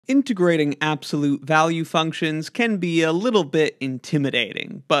Integrating absolute value functions can be a little bit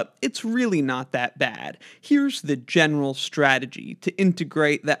intimidating, but it's really not that bad. Here's the general strategy to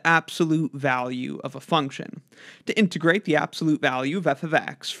integrate the absolute value of a function. To integrate the absolute value of f of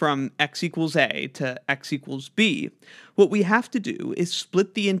x from x equals a to x equals b, what we have to do is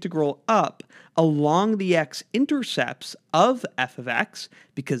split the integral up along the x-intercepts of f of x,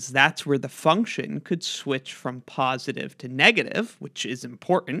 because that's where the function could switch from positive to negative, which is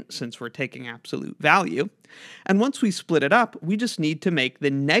important since we're taking absolute value. And once we split it up, we just need to make the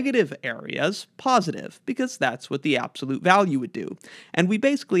negative areas positive, because that's what the absolute value would do. And we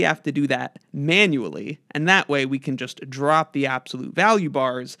basically have to do that manually, and that way we can just drop the absolute value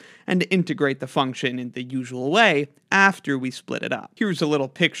bars and integrate the function in the usual way after we split it up. Here's a little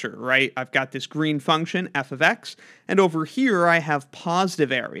picture, right? I've got this green function, f of x, and over here I have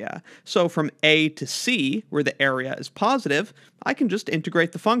positive area. So from a to c, where the area is positive, I can just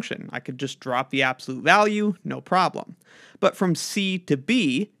integrate the function. I could just drop the absolute value, no problem. But from c to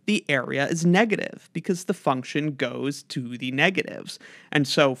b, the area is negative because the function goes to the negatives. And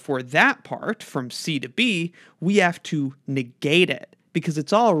so for that part, from c to b, we have to negate it, because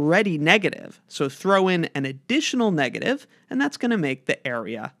it's already negative. So throw in an additional negative, and that's going to make the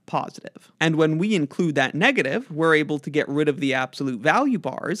area positive. And when we include that negative, we're able to get rid of the absolute value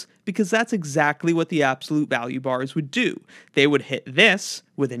bars, because that's exactly what the absolute value bars would do. They would hit this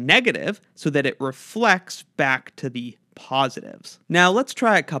with a negative so that it reflects back to the positives. Now let's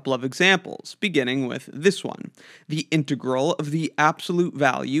try a couple of examples, beginning with this one. The integral of the absolute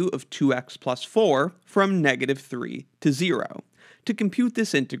value of 2x plus 4 from negative 3 to 0. To compute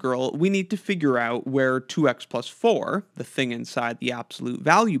this integral, we need to figure out where 2x plus 4, the thing inside the absolute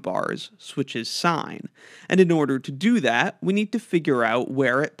value bars, switches sign. And in order to do that, we need to figure out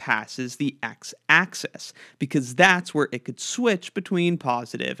where it passes the x-axis, because that's where it could switch between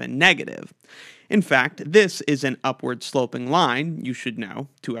positive and negative. In fact, this is an upward sloping line, you should know.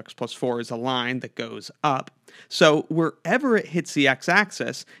 2x plus 4 is a line that goes up. So wherever it hits the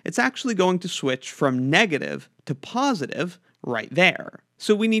x-axis, it's actually going to switch from negative to positive right there.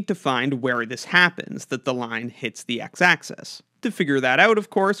 So we need to find where this happens, that the line hits the x-axis. To figure that out, of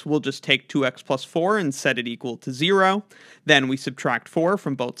course, we'll just take 2x plus 4 and set it equal to 0. Then we subtract 4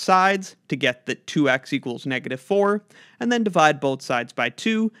 from both sides to get that 2x equals negative 4, and then divide both sides by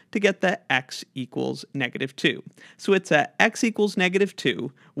 2 to get that x equals negative 2. So it's at x equals negative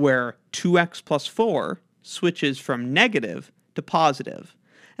 2 where 2x plus 4 switches from negative to positive.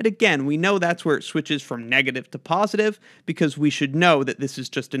 And again, we know that's where it switches from negative to positive because we should know that this is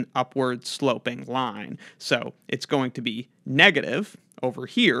just an upward sloping line. So it's going to be negative over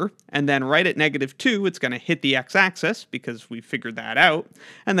here, and then right at negative 2, it's going to hit the x-axis because we figured that out,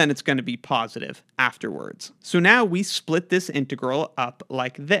 and then it's going to be positive afterwards. So now we split this integral up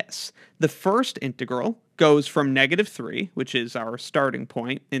like this. The first integral goes from negative 3, which is our starting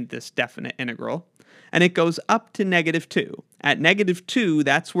point in this definite integral, and it goes up to negative 2. At negative 2,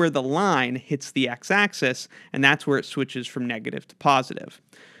 that's where the line hits the x-axis, and that's where it switches from negative to positive.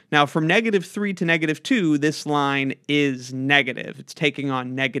 Now, from negative 3 to negative 2, this line is negative. It's taking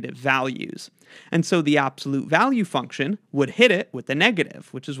on negative values. And so the absolute value function would hit it with the negative,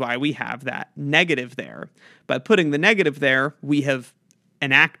 which is why we have that negative there. By putting the negative there, we have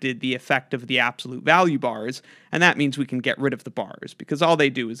enacted the effect of the absolute value bars, and that means we can get rid of the bars, because all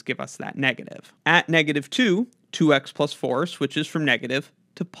they do is give us that negative. At negative 2, 2x plus 4 switches from negative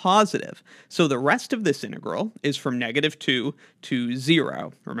to positive. So the rest of this integral is from negative 2 to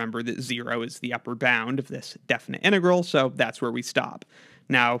 0. Remember that 0 is the upper bound of this definite integral, so that's where we stop.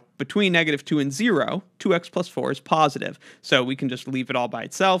 Now, between negative 2 and 0, 2x plus 4 is positive, so we can just leave it all by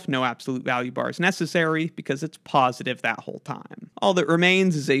itself, no absolute value bars necessary, because it's positive that whole time. All that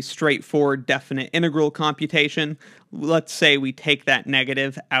remains is a straightforward definite integral computation. Let's say we take that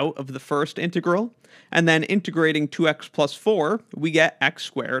negative out of the first integral, and then integrating 2x plus 4, we get x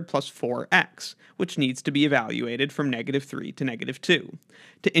squared plus 4x, which needs to be evaluated from negative 3 to negative 2.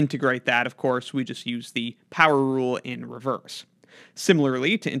 To integrate that, of course, we just use the power rule in reverse.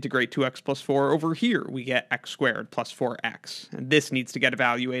 Similarly, to integrate 2x plus 4 over here, we get x squared plus 4x, and this needs to get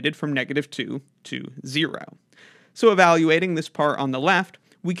evaluated from negative 2 to 0. So evaluating this part on the left,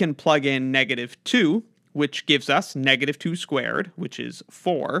 we can plug in negative 2, which gives us negative 2 squared, which is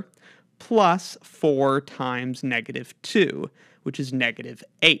 4, plus 4 times negative 2, which is negative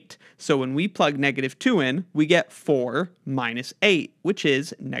 8. So when we plug negative 2 in, we get 4 minus 8, which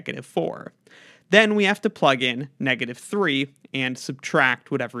is negative 4. Then we have to plug in negative 3 and subtract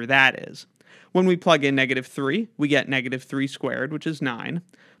whatever that is. When we plug in negative 3, we get negative 3 squared, which is 9,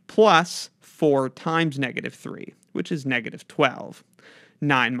 plus 4 times negative 3, which is negative 12.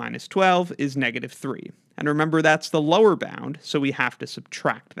 9 minus 12 is negative 3. And remember, that's the lower bound, so we have to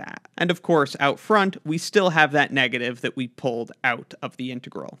subtract that. And of course, out front, we still have that negative that we pulled out of the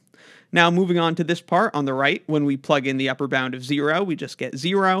integral. Now, moving on to this part on the right, when we plug in the upper bound of 0, we just get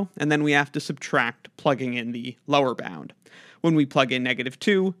 0, and then we have to subtract plugging in the lower bound. When we plug in negative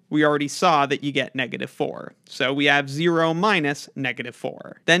 2, we already saw that you get negative 4. So we have 0 minus negative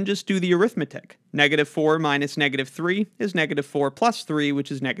 4. Then just do the arithmetic. Negative 4 minus negative 3 is negative 4 plus 3,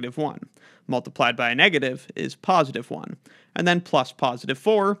 which is negative 1. Multiplied by a negative is positive 1. And then plus positive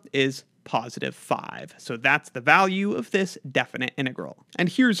 4 is positive 5. So that's the value of this definite integral. And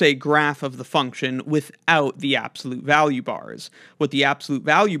here's a graph of the function without the absolute value bars. What the absolute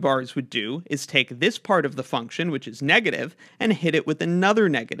value bars would do is take this part of the function, which is negative, and hit it with another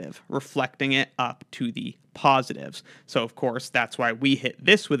negative, reflecting it up to the positives. So of course, that's why we hit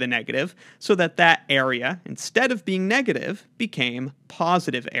this with a negative, so that that area, instead of being negative, became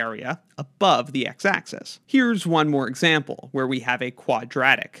positive area above the x-axis. Here's one more example where we have a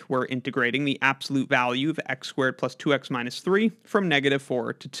quadratic. We're integrating the absolute value of x squared plus 2x minus 3 from negative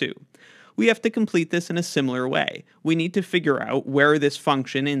 4 to 2. We have to complete this in a similar way. We need to figure out where this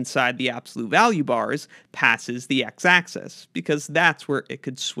function inside the absolute value bars passes the x-axis, because that's where it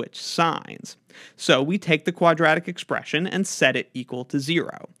could switch signs. So we take the quadratic expression and set it equal to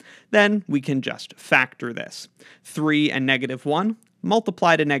 0. Then we can just factor this. 3 and negative 1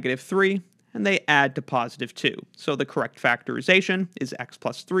 multiply to negative 3, and they add to positive 2. So the correct factorization is x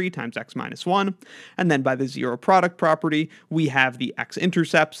plus 3 times x minus 1. And then by the zero product property, we have the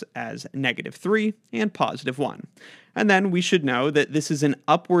x-intercepts as negative 3 and positive 1. And then we should know that this is an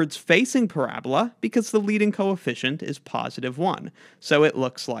upwards facing parabola because the leading coefficient is positive 1. So it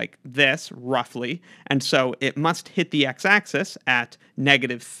looks like this, roughly. And so it must hit the x-axis at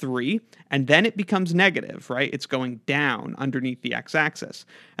negative 3, and then it becomes negative, right? It's going down underneath the x-axis.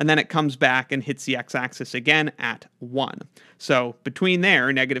 And then it comes back and hits the x-axis again at 1. So between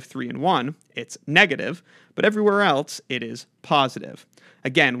there, negative 3 and 1, it's negative, but everywhere else it is positive.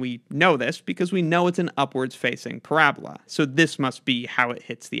 Again, we know this because we know it's an upwards facing parabola, so this must be how it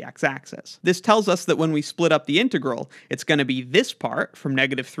hits the x-axis. This tells us that when we split up the integral, it's going to be this part from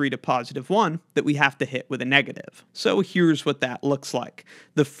negative 3 to positive 1 that we have to hit with a negative. So here's what that looks like.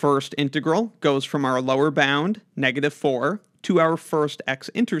 The first integral goes from our lower bound, negative 4, to our first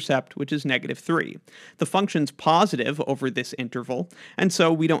x-intercept, which is negative 3. The function's positive over this interval, and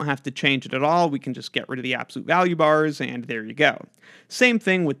so we don't have to change it at all. We can just get rid of the absolute value bars, and there you go. Same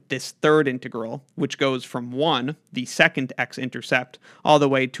thing with this third integral, which goes from 1, the second x-intercept, all the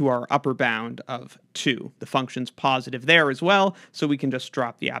way to our upper bound of 2. The function's positive there as well, so we can just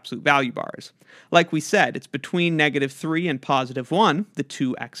drop the absolute value bars. Like we said, it's between negative 3 and positive 1, the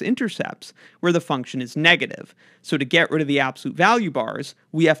two x-intercepts, where the function is negative. So to get rid of the absolute value bars,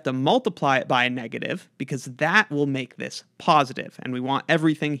 we have to multiply it by a negative, because that will make this positive, and we want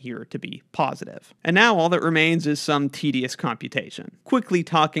everything here to be positive. And now all that remains is some tedious computation. Quickly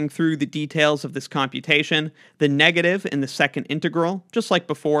talking through the details of this computation, the negative in the second integral, just like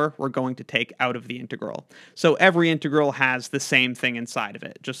before, we're going to take out of the integral. So every integral has the same thing inside of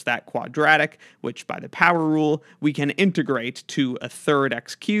it, just that quadratic, which by the power rule, we can integrate to a third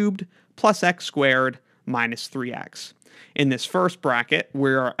x cubed plus x squared minus 3x. In this first bracket,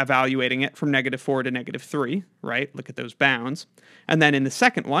 we're evaluating it from negative 4 to negative 3, right? Look at those bounds. And then in the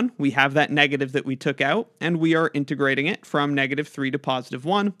second one, we have that negative that we took out, and we are integrating it from negative 3 to positive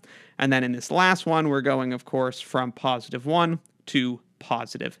 1. And then in this last one, we're going, of course, from positive 1 to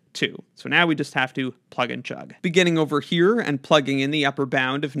positive 2. So now we just have to plug and chug. Beginning over here and plugging in the upper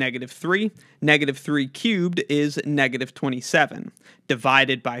bound of negative 3 cubed is negative 27.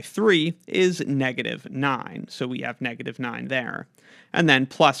 Divided by 3 is negative 9. So we have negative 9 there. And then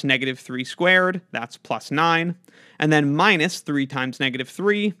plus negative 3 squared, that's plus 9. And then minus 3 times negative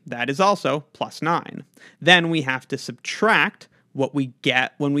 3, that is also plus 9. Then we have to subtract what we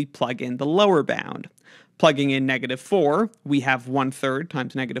get when we plug in the lower bound. Plugging in negative 4, we have 1/3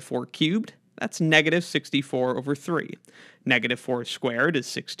 times negative 4 cubed. That's negative 64 over 3. Negative 4 squared is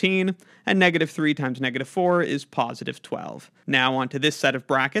 16, and negative 3 times negative 4 is positive 12. Now onto this set of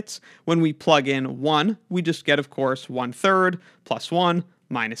brackets. When we plug in 1, we just get, of course, 1/3 plus 1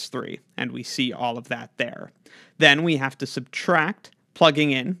 minus 3, and we see all of that there. Then we have to subtract,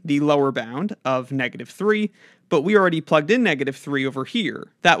 plugging in the lower bound of negative 3, but we already plugged in negative 3 over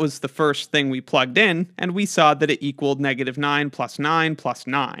here. That was the first thing we plugged in, and we saw that it equaled negative 9 plus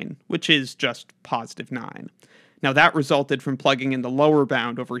 9, which is just positive 9. Now that resulted from plugging in the lower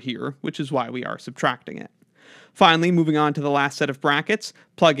bound over here, which is why we are subtracting it. Finally, moving on to the last set of brackets,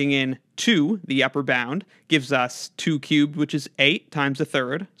 plugging in 2, the upper bound, gives us 2 cubed, which is 8 times a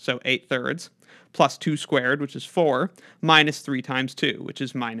third, so 8 thirds, plus 2 squared, which is 4, minus 3 times 2, which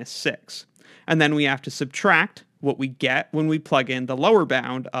is minus 6. And then we have to subtract what we get when we plug in the lower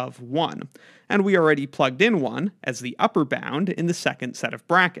bound of 1. And we already plugged in 1 as the upper bound in the second set of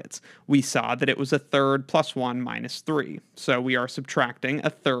brackets. We saw that it was a third plus 1 minus 3. So we are subtracting a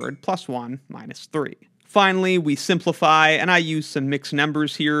third plus 1 minus 3. Finally, we simplify, and I use some mixed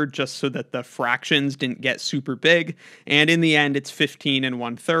numbers here just so that the fractions didn't get super big, and in the end it's 15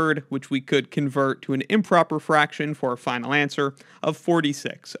 1/3, which we could convert to an improper fraction for our final answer of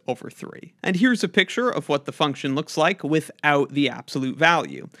 46 over 3. And here's a picture of what the function looks like without the absolute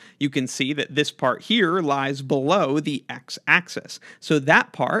value. You can see that this part here lies below the x-axis, so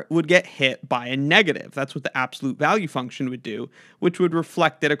that part would get hit by a negative. That's what the absolute value function would do, which would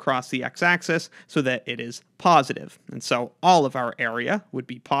reflect it across the x-axis so that it is positive. And so all of our area would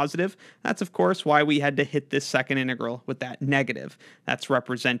be positive. That's of course why we had to hit this second integral with that negative. That's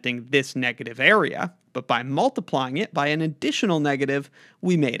representing this negative area, but by multiplying it by an additional negative,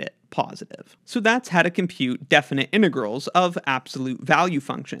 we made it positive. So that's how to compute definite integrals of absolute value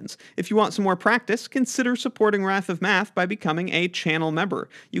functions. If you want some more practice, consider supporting Wrath of Math by becoming a channel member.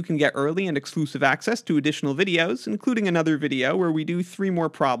 You can get early and exclusive access to additional videos, including another video where we do 3 more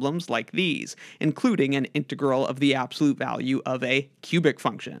problems like these, including an integral of the absolute value of a cubic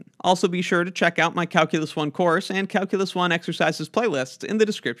function. Also be sure to check out my Calculus 1 course and Calculus 1 exercises playlists in the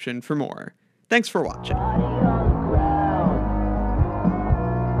description for more. Thanks for watching.